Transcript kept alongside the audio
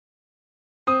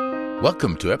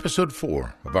Welcome to Episode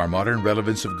 4 of our Modern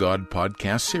Relevance of God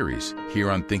podcast series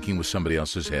here on Thinking with Somebody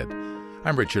Else's Head.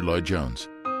 I'm Richard Lloyd-Jones.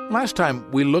 Last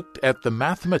time, we looked at the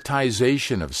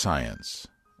mathematization of science,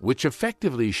 which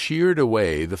effectively sheared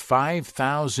away the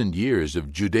 5,000 years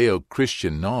of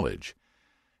Judeo-Christian knowledge,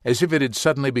 as if it had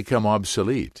suddenly become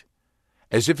obsolete,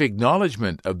 as if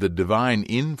acknowledgement of the divine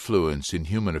influence in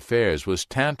human affairs was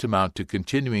tantamount to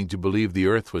continuing to believe the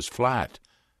earth was flat.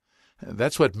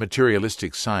 That's what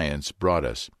materialistic science brought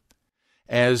us.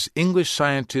 As English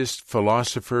scientist,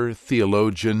 philosopher,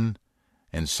 theologian,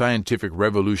 and scientific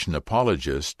revolution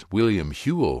apologist William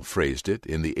Whewell phrased it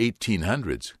in the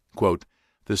 1800s, quote,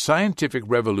 "The scientific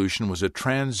revolution was a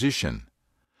transition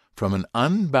from an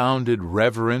unbounded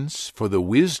reverence for the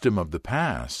wisdom of the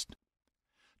past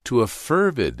to a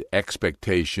fervid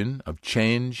expectation of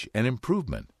change and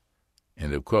improvement."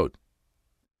 End of quote.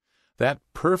 That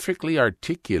perfectly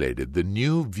articulated the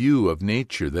new view of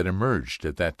nature that emerged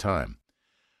at that time,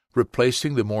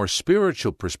 replacing the more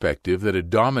spiritual perspective that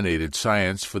had dominated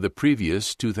science for the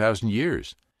previous 2,000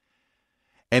 years.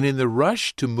 And in the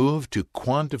rush to move to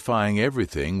quantifying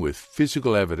everything with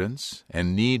physical evidence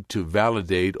and need to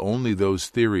validate only those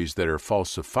theories that are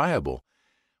falsifiable,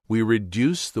 we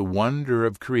reduce the wonder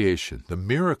of creation, the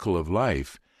miracle of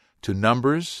life, to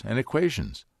numbers and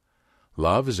equations.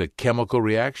 Love is a chemical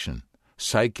reaction.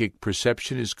 Psychic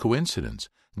perception is coincidence.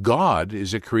 God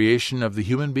is a creation of the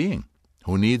human being,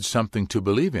 who needs something to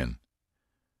believe in.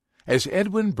 As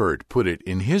Edwin Burt put it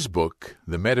in his book,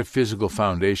 The Metaphysical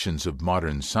Foundations of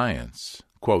Modern Science,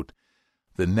 quote,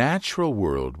 "The natural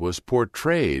world was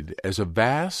portrayed as a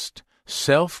vast,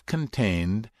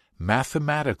 self-contained,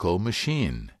 mathematical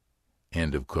machine."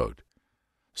 End of quote.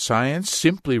 Science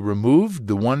simply removed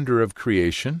the wonder of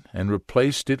creation and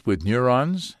replaced it with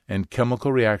neurons and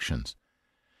chemical reactions.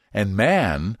 And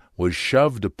man was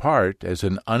shoved apart as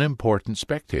an unimportant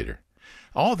spectator.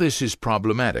 All this is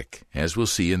problematic, as we'll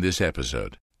see in this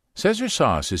episode. Cesar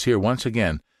Soós is here once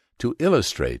again to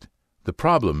illustrate the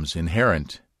problems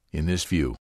inherent in this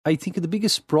view. I think the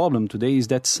biggest problem today is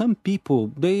that some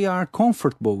people, they are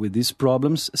comfortable with these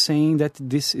problems, saying that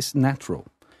this is natural.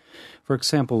 For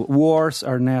example, wars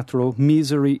are natural,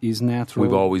 misery is natural.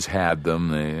 We've always had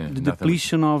them. The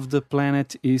depletion of the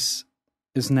planet is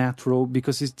natural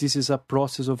because this is a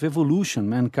process of evolution.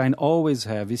 Mankind always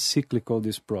is cyclical,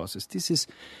 this process. This is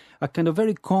a kind of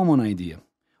very common idea.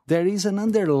 There is an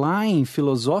underlying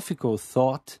philosophical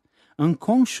thought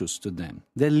unconscious to them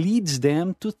that leads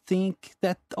them to think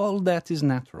that all that is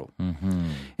natural.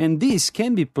 Mm-hmm. And this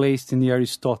can be placed in the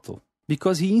Aristotle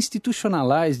because he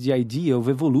institutionalized the idea of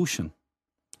evolution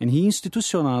and he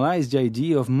institutionalized the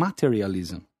idea of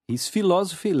materialism. His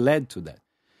philosophy led to that.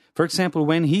 For example,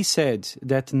 when he said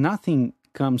that nothing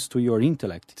comes to your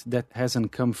intellect that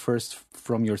hasn't come first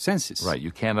from your senses. Right, you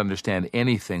can't understand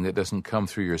anything that doesn't come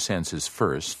through your senses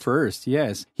first. First,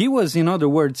 yes. He was, in other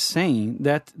words, saying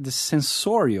that the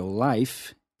sensorial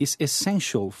life is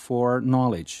essential for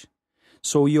knowledge.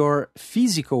 So your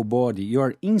physical body,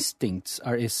 your instincts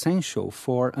are essential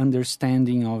for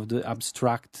understanding of the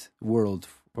abstract world,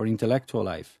 for intellectual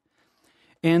life.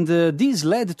 And this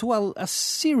led to a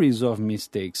series of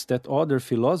mistakes that other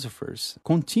philosophers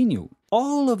continue.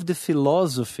 All of the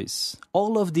philosophies,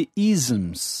 all of the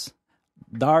isms,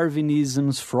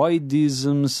 Darwinisms,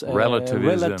 Freudisms,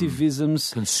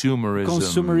 relativisms,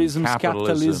 consumerism,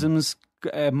 capitalisms,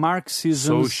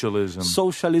 Marxism,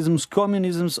 socialisms,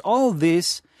 communisms, all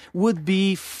this would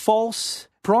be false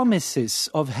promises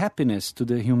of happiness to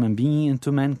the human being and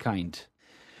to mankind.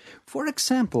 For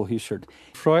example, Richard,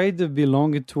 Freud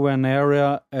belonged to an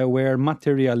era where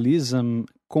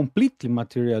completely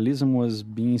materialism was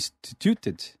being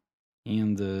instituted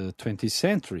in the 20th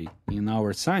century in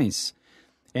our science.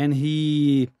 And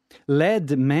he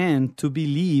led man to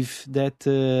believe that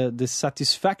the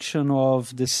satisfaction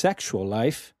of the sexual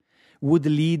life would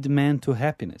lead man to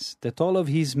happiness, that all of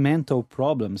his mental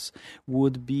problems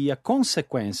would be a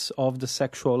consequence of the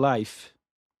sexual life.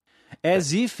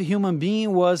 As if human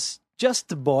being was just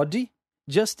the body,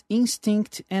 just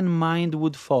instinct and mind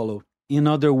would follow. In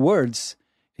other words,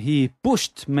 he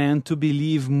pushed man to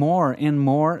believe more and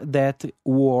more that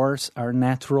wars are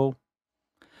natural,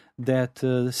 that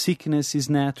sickness is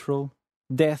natural,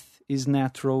 death is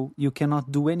natural. You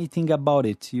cannot do anything about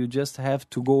it. You just have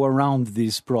to go around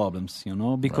these problems,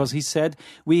 because He said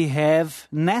we have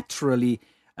naturally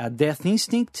a death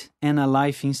instinct and a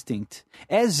life instinct,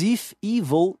 as if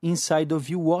evil inside of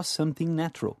you was something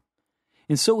natural.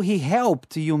 And so he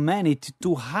helped humanity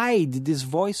to hide this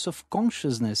voice of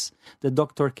consciousness that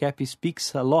Dr. Kepi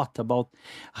speaks a lot about.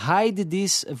 Hide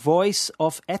this voice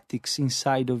of ethics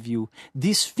inside of you,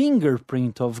 this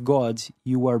fingerprint of God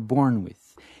you are born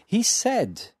with. He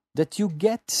said that you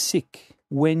get sick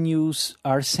when you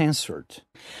are censored.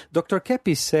 Dr.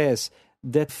 Kepi says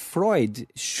that Freud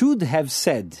should have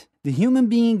said the human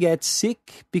being gets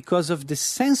sick because of the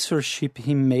censorship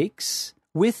he makes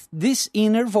with this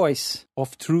inner voice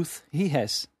of truth he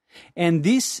has. And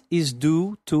this is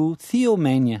due to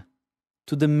theomania,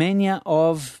 to the mania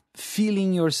of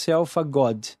feeling yourself a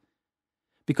god.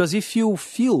 Because if you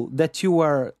feel that you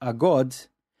are a god,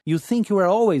 you think you are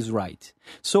always right.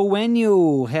 So when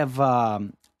you have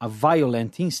a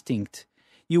violent instinct,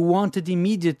 you wanted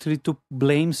immediately to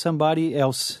blame somebody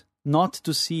else, not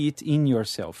to see it in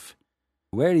yourself.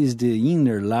 Where is the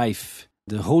inner life,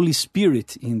 the Holy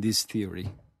Spirit in this theory?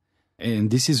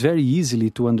 And this is very easily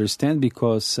to understand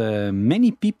because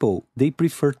many people, they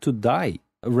prefer to die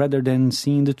rather than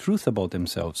seeing the truth about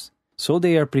themselves. So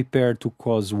they are prepared to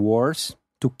cause wars,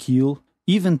 to kill,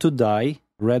 even to die,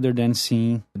 rather than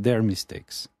seeing their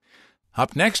mistakes.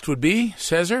 Up next would be,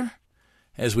 Cesar,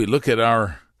 as we look at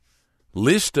our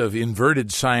list of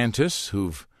inverted scientists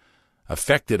who've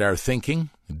affected our thinking,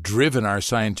 driven our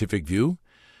scientific view.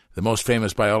 The most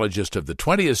famous biologist of the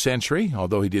 20th century,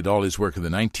 although he did all his work in the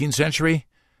 19th century,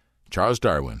 Charles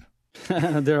Darwin.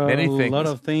 There are a lot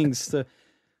of things.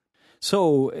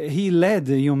 So he led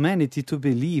humanity to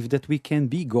believe that we can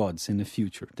be gods in the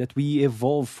future, that we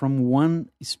evolve from one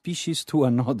species to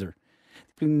another.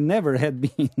 There never had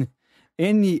been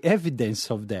any evidence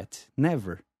of that,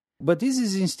 never. But this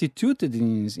is instituted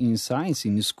in science,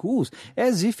 in schools,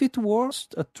 as if it was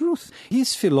a truth.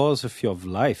 His philosophy of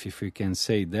life, if we can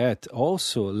say that,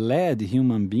 also led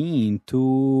human being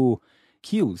to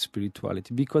kill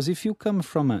spirituality. Because if you come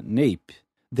from an ape,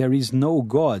 there is no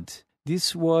God.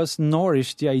 This was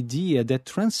nourished the idea that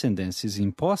transcendence is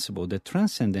impossible, that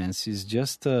transcendence is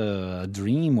just a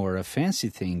dream or a fancy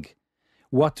thing.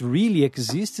 What really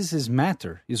exists is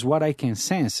matter, is what I can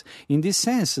sense. In this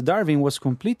sense, Darwin was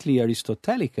completely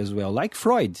Aristotelic as well, like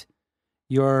Freud.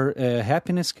 Your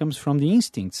happiness comes from the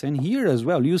instincts. And here as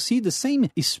well, you see the same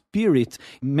spirit.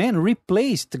 Man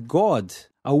replaced God,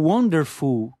 a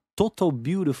wonderful, total,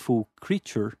 beautiful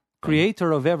creature,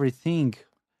 creator of everything.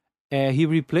 He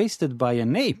replaced it by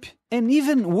an ape. And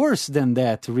even worse than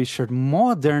that, Richard,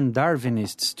 modern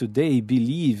Darwinists today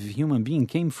believe human being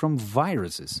came from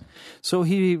viruses. So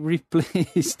he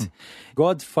replaced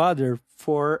Godfather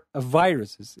for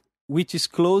viruses, which is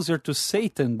closer to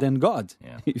Satan than God,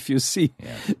 if you see.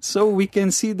 Yeah. So we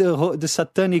can see the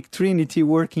satanic trinity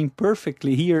working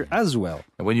perfectly here as well.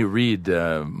 When you read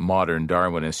modern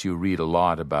Darwinists, you read a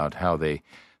lot about how they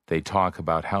talk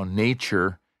about how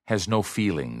nature has no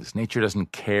feelings. Nature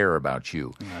doesn't care about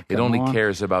you. It only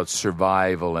cares about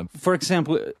survival. For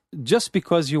example, just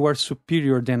because you are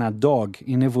superior than a dog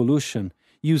in evolution,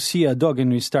 you see a dog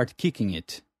and you start kicking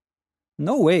it.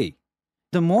 No way.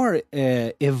 The more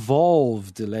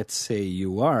evolved, let's say,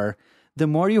 you are, the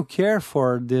more you care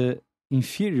for the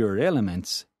inferior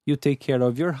elements. You take care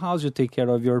of your house, you take care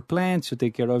of your plants, you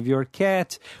take care of your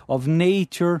cat, of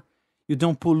nature. You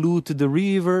don't pollute the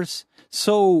rivers.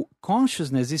 So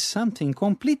consciousness is something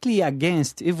completely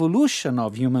against evolution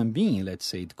of human being, let's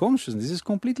say. Consciousness is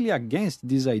completely against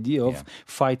this idea of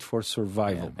fight for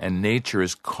survival. Yeah. And nature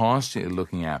is constantly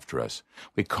looking after us.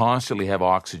 We constantly have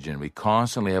oxygen. We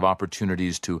constantly have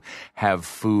opportunities to have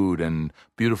food and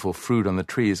beautiful fruit on the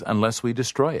trees unless we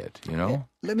destroy it, you know? Yeah.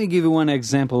 Let me give you one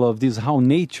example of this, how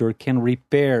nature can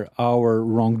repair our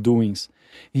wrongdoings.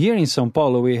 Here in São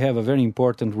Paulo, we have a very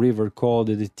important river called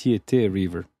the Tietê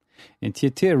River. And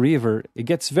Tietê River, it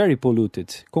gets very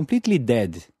polluted, completely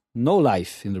dead, no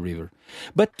life in the river.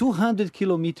 But 200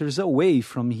 kilometers away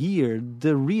from here,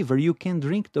 the river, you can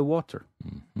drink the water,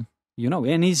 you know,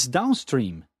 and it's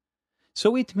downstream.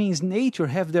 So it means nature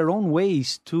have their own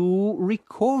ways to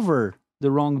recover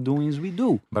the wrongdoings we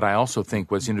do. But I also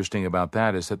think what's interesting about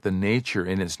that is that the nature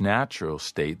in its natural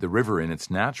state, the river in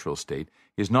its natural state,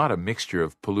 is not a mixture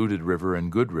of polluted river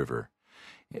and good river.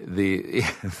 The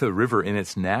river in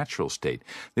its natural state.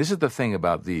 This is the thing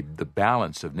about the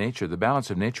balance of nature. The balance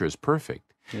of nature is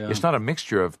perfect. Yeah. It's not a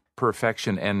mixture of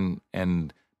perfection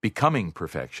and becoming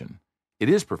perfection. It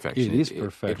is perfection. It is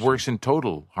perfection. It works in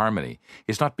total harmony.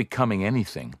 It's not becoming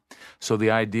anything. So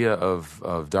the idea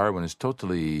of Darwin is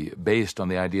totally based on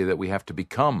the idea that we have to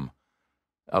become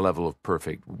a level of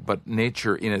perfect, but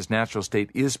nature in its natural state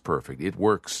is perfect. It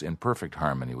works in perfect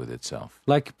harmony with itself.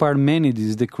 Like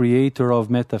Parmenides, the creator of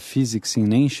metaphysics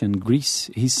in ancient Greece,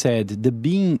 he said, the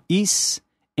being is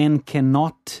and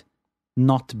cannot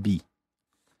not be.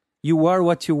 You are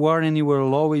what you are, and you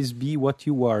will always be what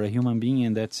you are, a human being,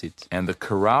 and that's it. And the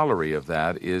corollary of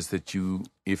that is that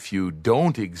if you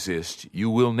don't exist, you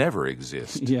will never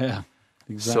exist. Yeah,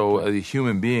 exactly. So a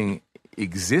human being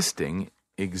exists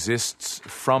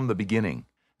from the beginning.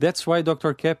 That's why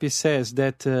Dr. Kepi says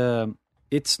that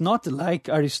it's not like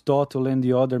Aristotle and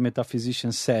the other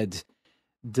metaphysicians said,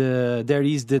 there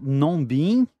is the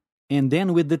non-being, and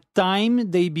then with the time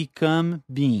they become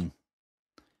being.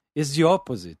 It's the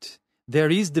opposite. There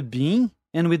is the being,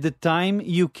 and with the time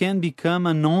you can become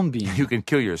a non-being. You can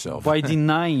kill yourself. By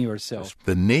denying yourself.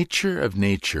 The nature of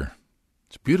nature.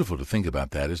 It's beautiful to think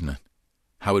about that, isn't it?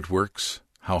 How it works,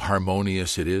 how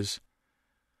harmonious it is.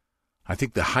 I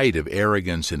think the height of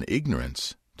arrogance and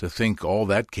ignorance to think all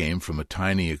that came from a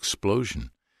tiny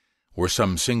explosion, or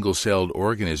some single-celled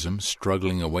organism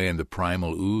struggling away in the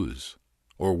primal ooze,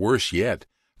 or worse yet,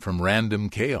 from random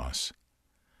chaos.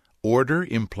 Order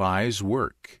implies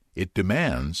work. It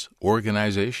demands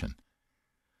organization.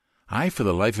 I, for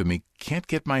the life of me, can't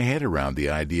get my head around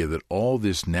the idea that all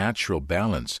this natural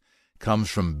balance comes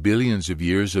from billions of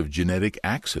years of genetic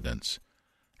accidents,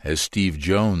 as Steve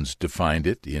Jones defined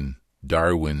it in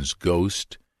Darwin's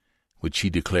Ghost, which he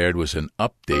declared was an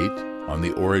update on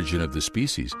the origin of the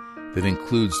species that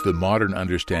includes the modern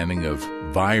understanding of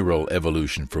viral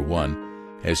evolution, for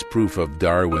one, as proof of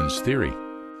Darwin's theory.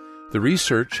 The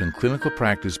research and clinical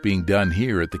practice being done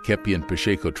here at the Kepi and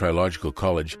Pacheco Trilogical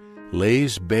College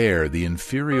lays bare the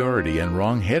inferiority and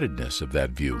wrong-headedness of that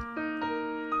view,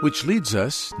 which leads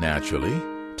us, naturally,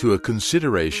 to a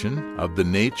consideration of the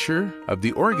nature of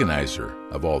the organizer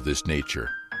of all this nature.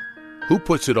 Who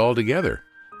puts it all together?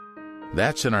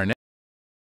 That's in our next